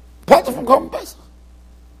from Korban Pesach,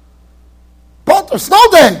 Potter,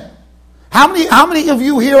 snow day. How many of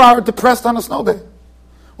you here are depressed on a snow day?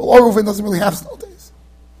 Well, Reuven doesn't really have snow days.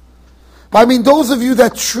 But I mean, those of you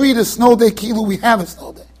that treat a snow day kilu, we have a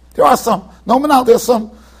snow day. There are some. No manal, there's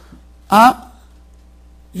some.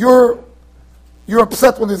 You're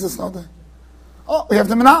upset when there's a snow day. Oh, we have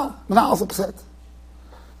the manal. Manal's upset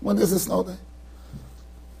when there's a snow day.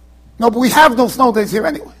 No, but we have no snow days here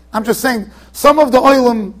anyway. I'm just saying, some of the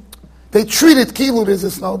oilam, they treat it kilu as a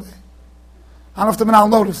snow day. I don't know if the Menal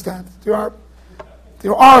noticed that.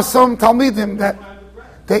 There are some Talmidim that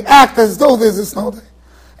they act as though there's a snow day.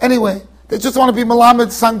 Anyway, they just want to be Melamed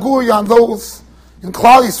Sanguri on those in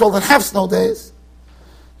Klal Yisrael that have snow days.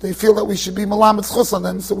 They feel that we should be Melamed Chus on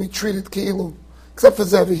them, so we treat it kilu. Except for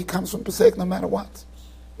Zevi, he comes from Pesach no matter what.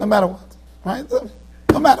 No matter what. Right?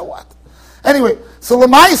 No matter what. Anyway, so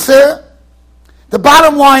Lamaise, the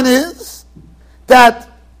bottom line is that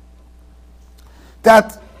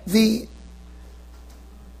the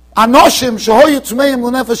Anoshim, Shehoyu Tmeim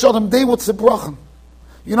L'Nefesh Adam, they would tzibrochen.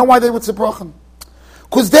 You know why they would tzibrochen?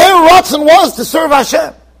 Because their Haratzon was to serve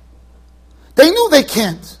Hashem. They knew they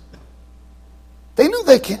can't. They knew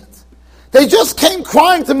they can't. They just came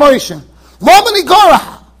crying to Moshe, Lomani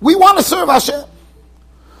Gorah, we want to serve Hashem.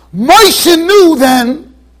 Moshe knew then,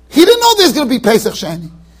 he didn't know there's going to be Pesach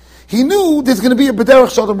Sheni. He knew there's going to be a B'derech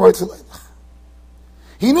Shodom Roitzelech.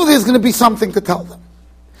 He knew there's going to be something to tell them.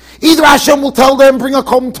 Either Hashem will tell them, bring a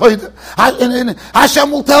Kom Toida. And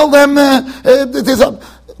Hashem will tell them,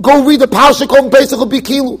 go read the Parsha, Kom Pesach will be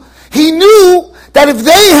Kilu. He knew that if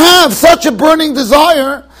they have such a burning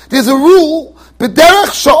desire, there's a rule,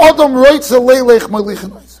 B'derech Shodom Roitzelech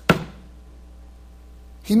Malichenais.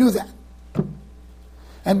 He knew that.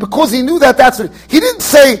 And because he knew that, that's what he didn't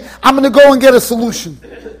say, I'm going to go and get a solution.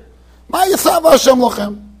 I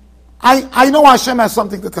know Hashem has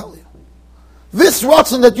something to tell you. This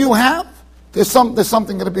Ratzon that you have, there's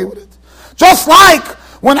something going to be with it. Just like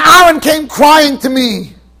when Aaron came crying to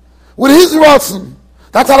me with his Ratzon,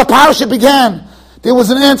 that's how the parasha began. There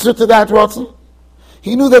was an answer to that Ratzon.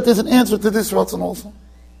 He knew that there's an answer to this Ratzon also.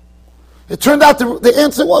 It turned out the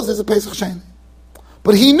answer was there's a Pesach Sheni.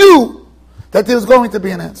 But he knew that there was going to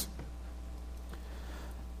be an answer.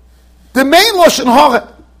 The main Lashon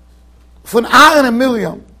Hara from Aaron and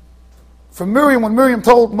Miriam, from Miriam, when Miriam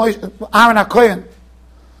told Aaron HaKohen,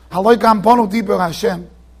 Haloi gam bonu diber Hashem,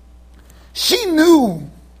 she knew,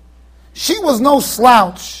 she was no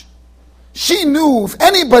slouch. She knew, if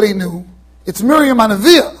anybody knew, it's Miriam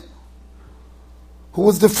Hanaviyah, who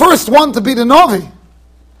was the first one to be the Novi.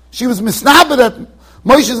 She was misnabed that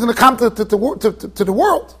Moshe is going to come to the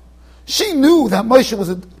world. She knew that Moshe was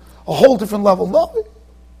a whole different level Novi.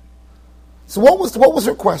 So what was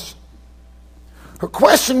her question? Her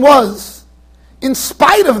question was, in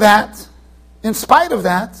spite of that,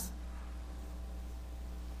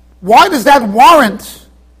 why does that warrant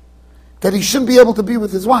that he shouldn't be able to be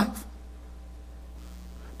with his wife?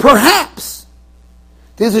 Perhaps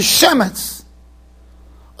there's a shemetz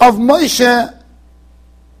of Moshe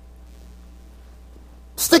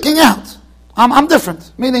sticking out. I'm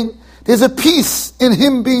different, meaning there's a piece in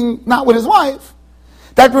him being not with his wife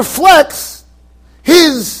that reflects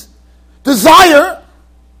his desire.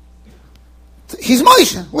 He's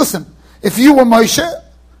Moshe. Listen, if you were Moshe,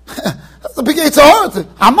 that's the big Yitzhar.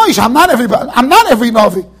 I'm Moshe. I'm not everybody. I'm not every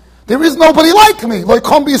Navi. There is nobody like me. Like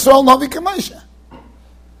Kom B'Yisrael Navi K'Moshe.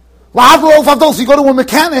 You go to a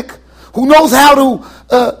mechanic who knows how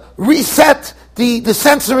to reset the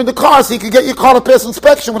sensor in the car so you can get your car to pass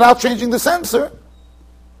inspection without changing the sensor.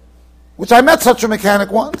 Which I met such a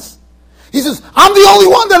mechanic once. He says, I'm the only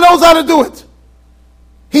one that knows how to do it.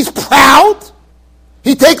 He's proud.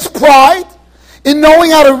 He takes pride in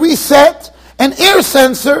knowing how to reset an air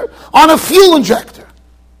sensor on a fuel injector.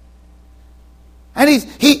 And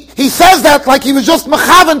he says that like he was just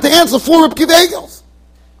mechavan to answer 4 Reb Kivegels.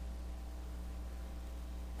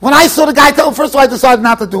 When I saw the guy tell him, first of all, I decided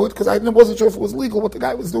not to do it because I wasn't sure if it was legal what the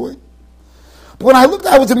guy was doing. But when I looked,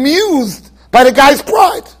 I was amused by the guy's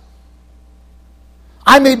pride.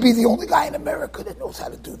 I may be the only guy in America that knows how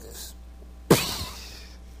to do this.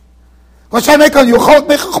 What should I make on you? What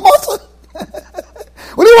do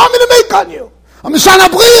you want me to make on you? I'm a Shana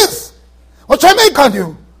Bris. What should I make on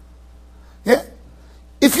you? Yeah?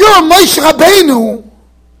 If you're a Moshe Rabbeinu,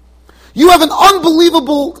 you have an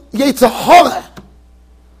unbelievable Yetzirah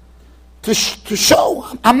to show.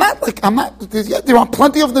 There are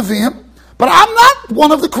plenty of Nevi'im, but I'm not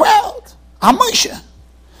one of the crowd. I'm Moshe.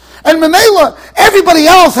 And Menela, everybody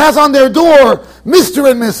else has on their door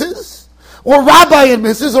Mr. and Mrs., or Rabbi and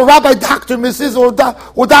Mrs., or Rabbi Dr. Mrs., or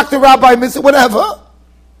Dr. Rabbi Mrs., whatever.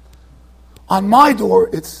 On my door,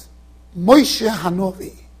 it's Moshe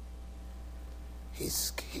Hanovi.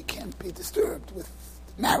 He can't be disturbed with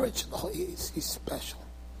marriage. He's special.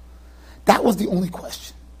 That was the only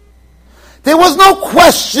question. There was no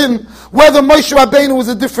question whether Moshe Rabbeinu was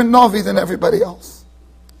a different Navi than everybody else.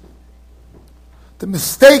 The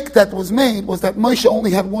mistake that was made was that Moshe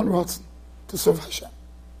only had one Ratzon, to serve Hashem.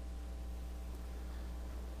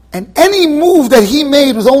 And any move that he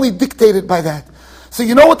made was only dictated by that. So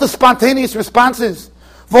you know what the spontaneous response is?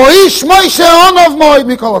 Voish Moshe onav moed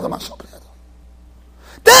mikol adam asher al pnei adam.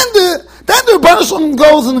 Then the Rebbe Shalom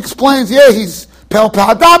goes and explains, he's pel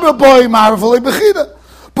pa'adaber boy, ma'arav olei bechida.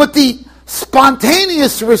 But the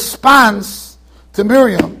spontaneous response to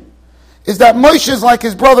Miriam is that Moshe is like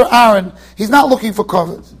his brother Aaron. He's not looking for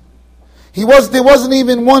cover. There wasn't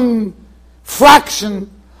even one fraction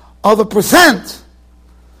of a percent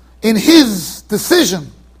in his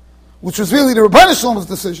decision, which was really the Rebbe Shalom's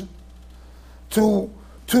decision, to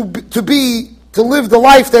live the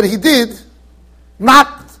life that he did,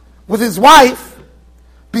 not with his wife,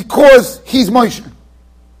 because he's Moshe.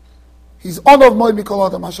 He's onav moed mikol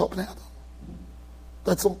adam asher al pnei adam.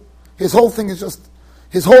 That's all. His whole thing is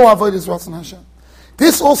his whole avodah is Ratzon Hashem.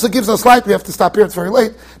 This also gives us light. We have to stop here, it's very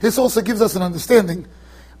late. This also gives us an understanding,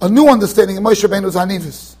 a new understanding of Moshe Rabbeinu's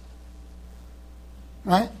Hanivus.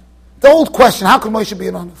 Right? The old question, how could Moshe be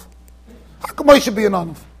an onav? How could Moshe be an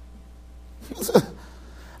onav?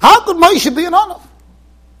 How could Moshe be an onav?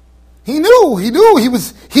 He knew he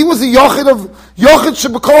was a yochid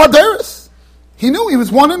shebekol haderes. He knew he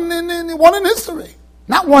was one in history,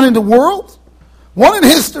 not one in the world, one in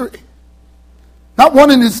history, not one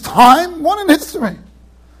in his time, one in history.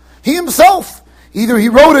 He himself, either he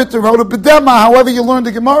wrote it or wrote a bedema, however you learned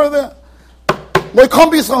the Gemara there.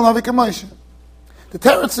 The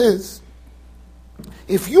teretz is,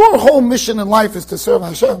 if your whole mission in life is to serve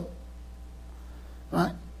Hashem,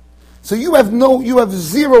 right? So you have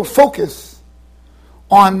zero focus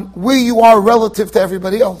on where you are relative to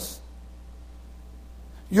everybody else.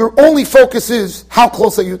 Your only focus is, how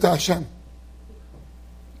close are you to Hashem?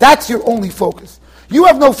 That's your only focus. You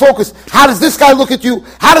have no focus. How does this guy look at you?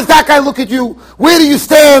 How does that guy look at you? Where do you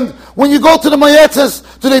stand? When you go to the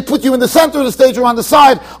Mayetzes, do they put you in the center of the stage or on the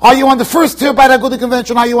side? Are you on the first tier by the Agudah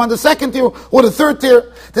convention? Are you on the second tier or the third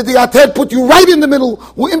tier? Did the Ated put you right in the middle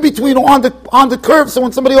or in between or on the curve, so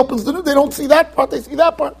when somebody opens the door, they don't see that part, they see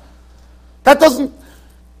that part? That doesn't,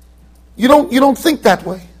 you don't think that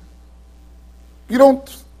way.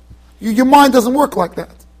 Your mind doesn't work like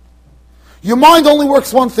that. Your mind only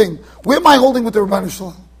works one thing. Where am I holding with the Rebbe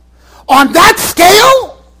Shalom? On that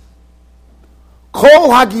scale, Kol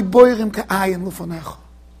hagiborim ka'ayin lufanecha.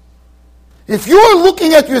 If you're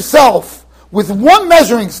looking at yourself with one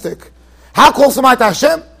measuring stick, how close am I to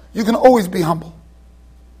Hashem? You can always be humble.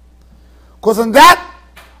 Because on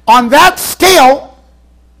that scale,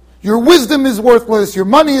 your wisdom is worthless, your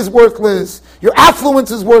money is worthless, your affluence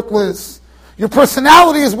is worthless, your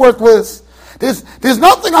personality is worthless. There's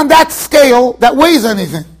nothing on that scale that weighs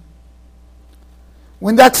anything.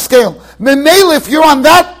 When that scale, Memele, if you're on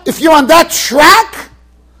that track,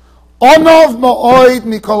 Onav Moed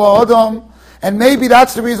Mikol Adam, and maybe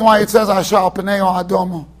that's the reason why it says Asher al Pnei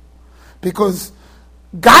Adam, because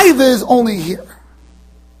Gaiva is only here.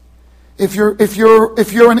 If you're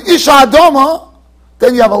an Isha Adama,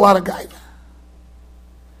 then you have a lot of Gaiva,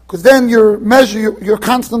 because then you're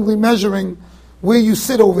constantly measuring where you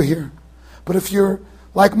sit over here. But if you're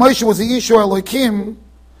like Moshe was the Isha Elokim,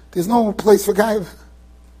 there's no place for Gaiva.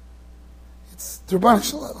 It's Rabbi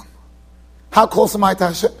Shalom. How close am I to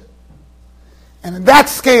Hashem? And in that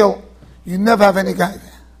scale, you never have any Gaiva.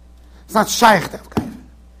 It's not shaykh to have Gaiva.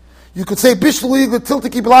 You could say Bishlu Yigla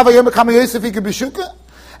Tiltiki B'lava Yom Kama Yosef Yika B'shuka,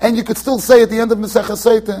 and you could still say at the end of Mesechah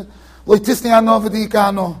Seita, Lo Tisni Ano V'Dika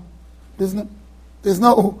Ano. There's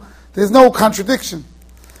no contradiction.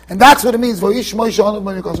 And that's what it means.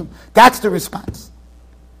 That's the response.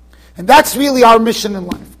 And that's really our mission in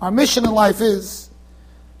life. Our mission in life is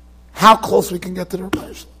how close we can get to the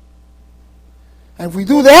Rebbe. And if we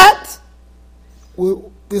do that,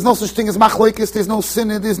 there's no such thing as machlokes, there's no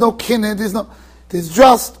sinner, there's no kinner, there's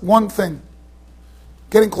just one thing.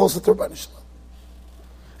 Getting closer to Rebbe.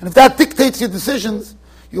 And if that dictates your decisions,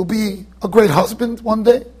 you'll be a great husband one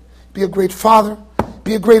day, be a great father,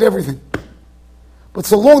 be a great everything. But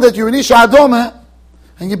so long that you're an Isha Adoma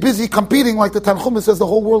and you're busy competing, like the Tanchuma says, the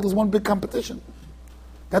whole world is one big competition.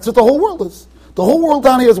 That's what the whole world is. The whole world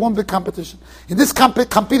down here is one big competition. In this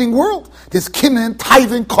competing world, there's kinnan,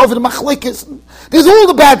 tithing, koved, machlekes. There's all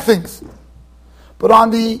the bad things. But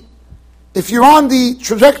if you're on the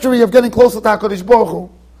trajectory of getting closer to HaKadosh Baruch Hu,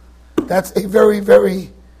 that's a very,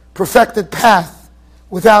 very perfected path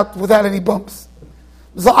without any bumps.